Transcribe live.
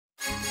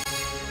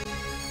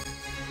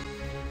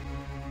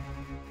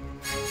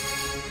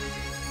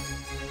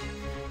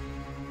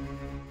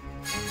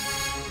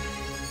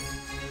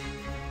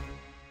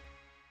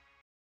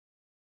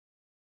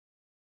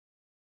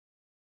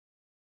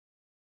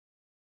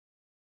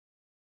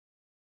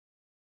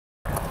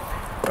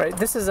Right,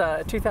 this is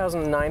a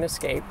 2009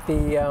 Escape.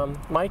 The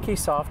MyKey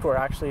software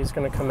actually is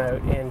going to come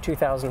out in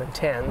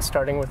 2010,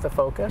 starting with the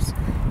Focus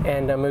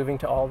and moving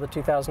to all the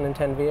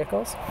 2010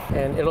 vehicles.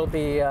 And it'll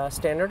be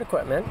standard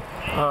equipment.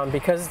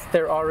 Because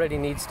there already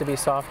needs to be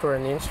software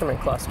in the instrument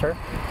cluster,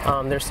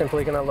 they're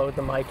simply going to load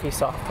the MyKey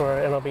software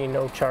and it'll be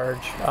no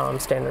charge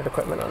standard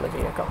equipment on the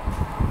vehicle.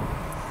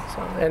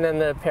 So, and then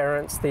the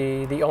parents,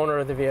 the owner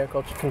of the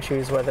vehicle, can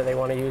choose whether they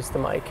want to use the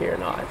MyKey or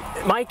not.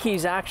 MyKey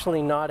is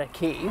actually not a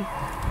key.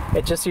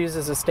 It just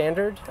uses a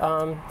standard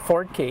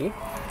Ford key.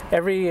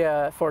 Every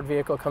Ford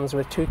vehicle comes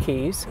with 2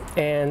 keys,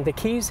 and the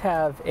keys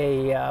have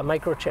a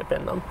microchip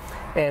in them,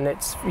 and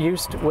it's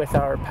used with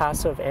our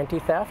passive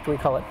anti-theft, we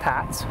call it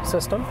PATS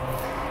system.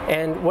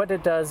 And what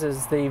it does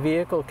is the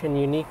vehicle can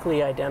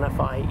uniquely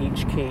identify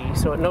each key,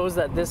 so it knows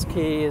that this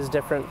key is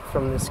different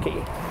from this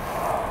key.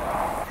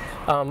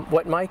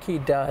 What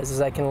MyKey does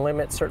is I can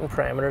limit certain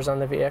parameters on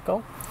the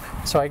vehicle.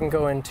 So I can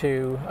go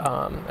into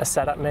a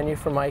setup menu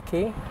for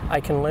MyKey.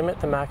 I can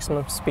limit the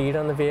maximum speed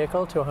on the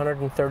vehicle to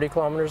 130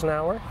 kilometers an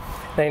hour.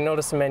 Now you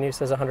notice the menu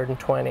says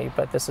 120,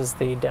 but this is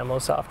the demo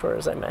software,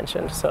 as I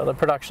mentioned. So the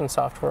production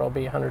software will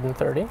be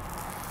 130.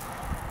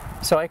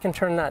 So I can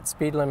turn that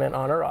speed limit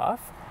on or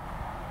off.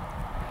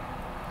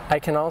 I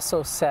can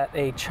also set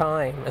a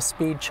chime, a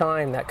speed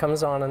chime that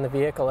comes on the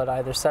vehicle at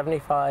either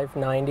 75,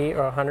 90,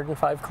 or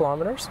 105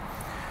 kilometers.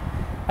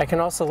 I can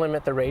also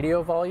limit the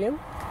radio volume,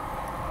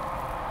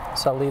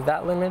 so I'll leave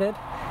that limited.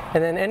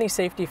 And then any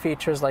safety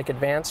features like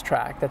advanced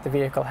track that the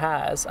vehicle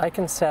has, I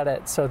can set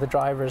it so the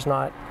driver is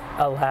not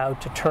allowed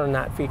to turn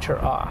that feature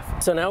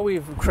off. So now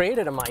we've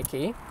created a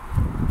MyKey.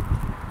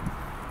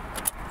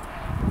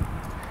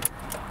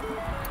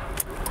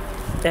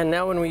 And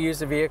now when we use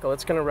the vehicle,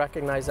 it's going to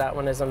recognize that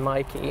one as a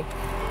MyKey.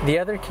 The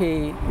other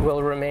key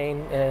will remain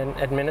an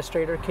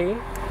administrator key,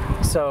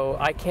 so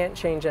I can't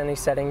change any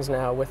settings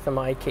now with the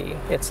MyKey.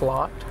 It's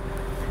locked,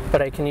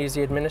 but I can use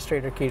the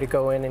administrator key to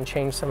go in and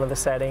change some of the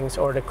settings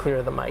or to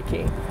clear the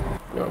MyKey.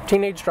 You know,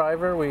 teenage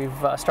driver, we've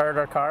started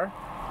our car.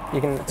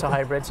 It's a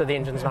hybrid, so the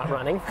engine's not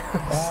running.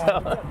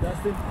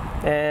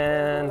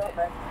 And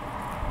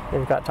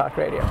we've got talk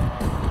radio.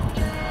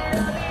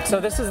 So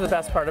this is the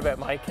best part about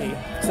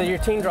MyKey. So your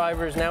teen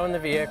driver is now in the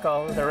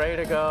vehicle, they're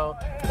ready to go,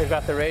 they've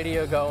got the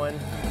radio going,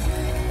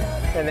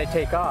 and they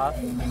take off.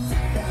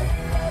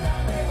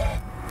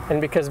 And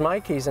because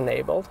MyKey's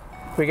enabled,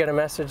 we get a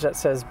message that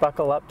says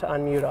buckle up to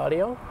unmute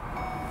audio.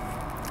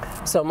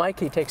 So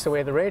MyKey takes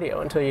away the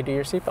radio until you do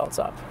your seatbelts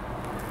up.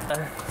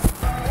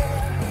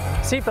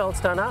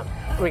 Seatbelts done up,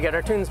 we get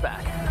our tunes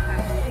back.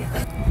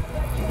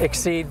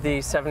 Exceed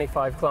the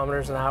 75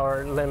 kilometers an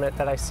hour limit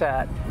that I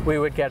set, we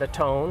would get a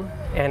tone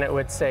and it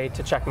would say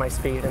to check my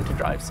speed and to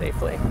drive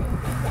safely.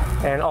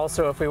 And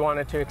also if we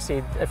wanted to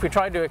exceed, if we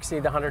tried to exceed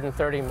the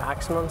 130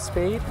 maximum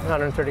speed,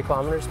 130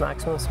 kilometers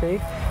maximum speed,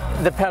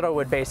 the pedal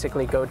would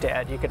basically go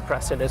dead. You could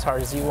press it as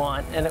hard as you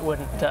want and it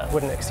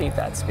wouldn't exceed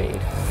that speed.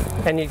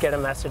 And you'd get a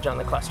message on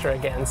the cluster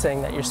again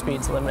saying that your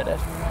speed's limited.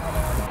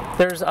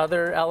 There's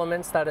other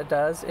elements that it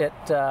does.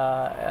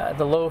 The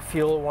low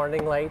fuel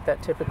warning light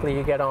that typically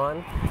you get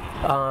on.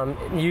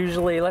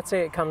 Usually, let's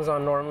say it comes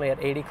on normally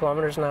at 80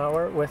 kilometers an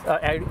hour, with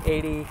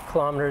 80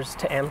 kilometers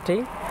to empty.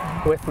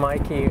 With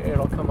MyKey,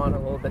 it'll come on a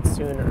little bit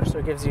sooner, so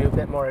it gives you a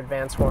bit more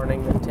advanced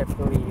warning than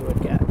typically you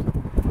would get.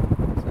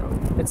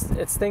 So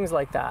it's things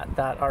like that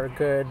that are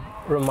good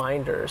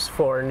reminders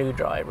for new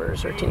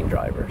drivers or teen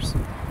drivers.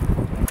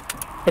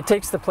 It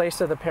takes the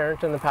place of the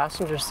parent in the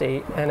passenger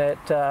seat, and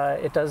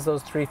it does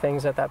those 3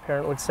 things that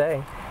parent would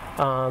say.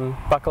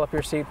 Buckle up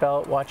your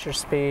seatbelt, watch your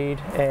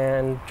speed,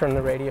 and turn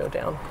the radio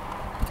down.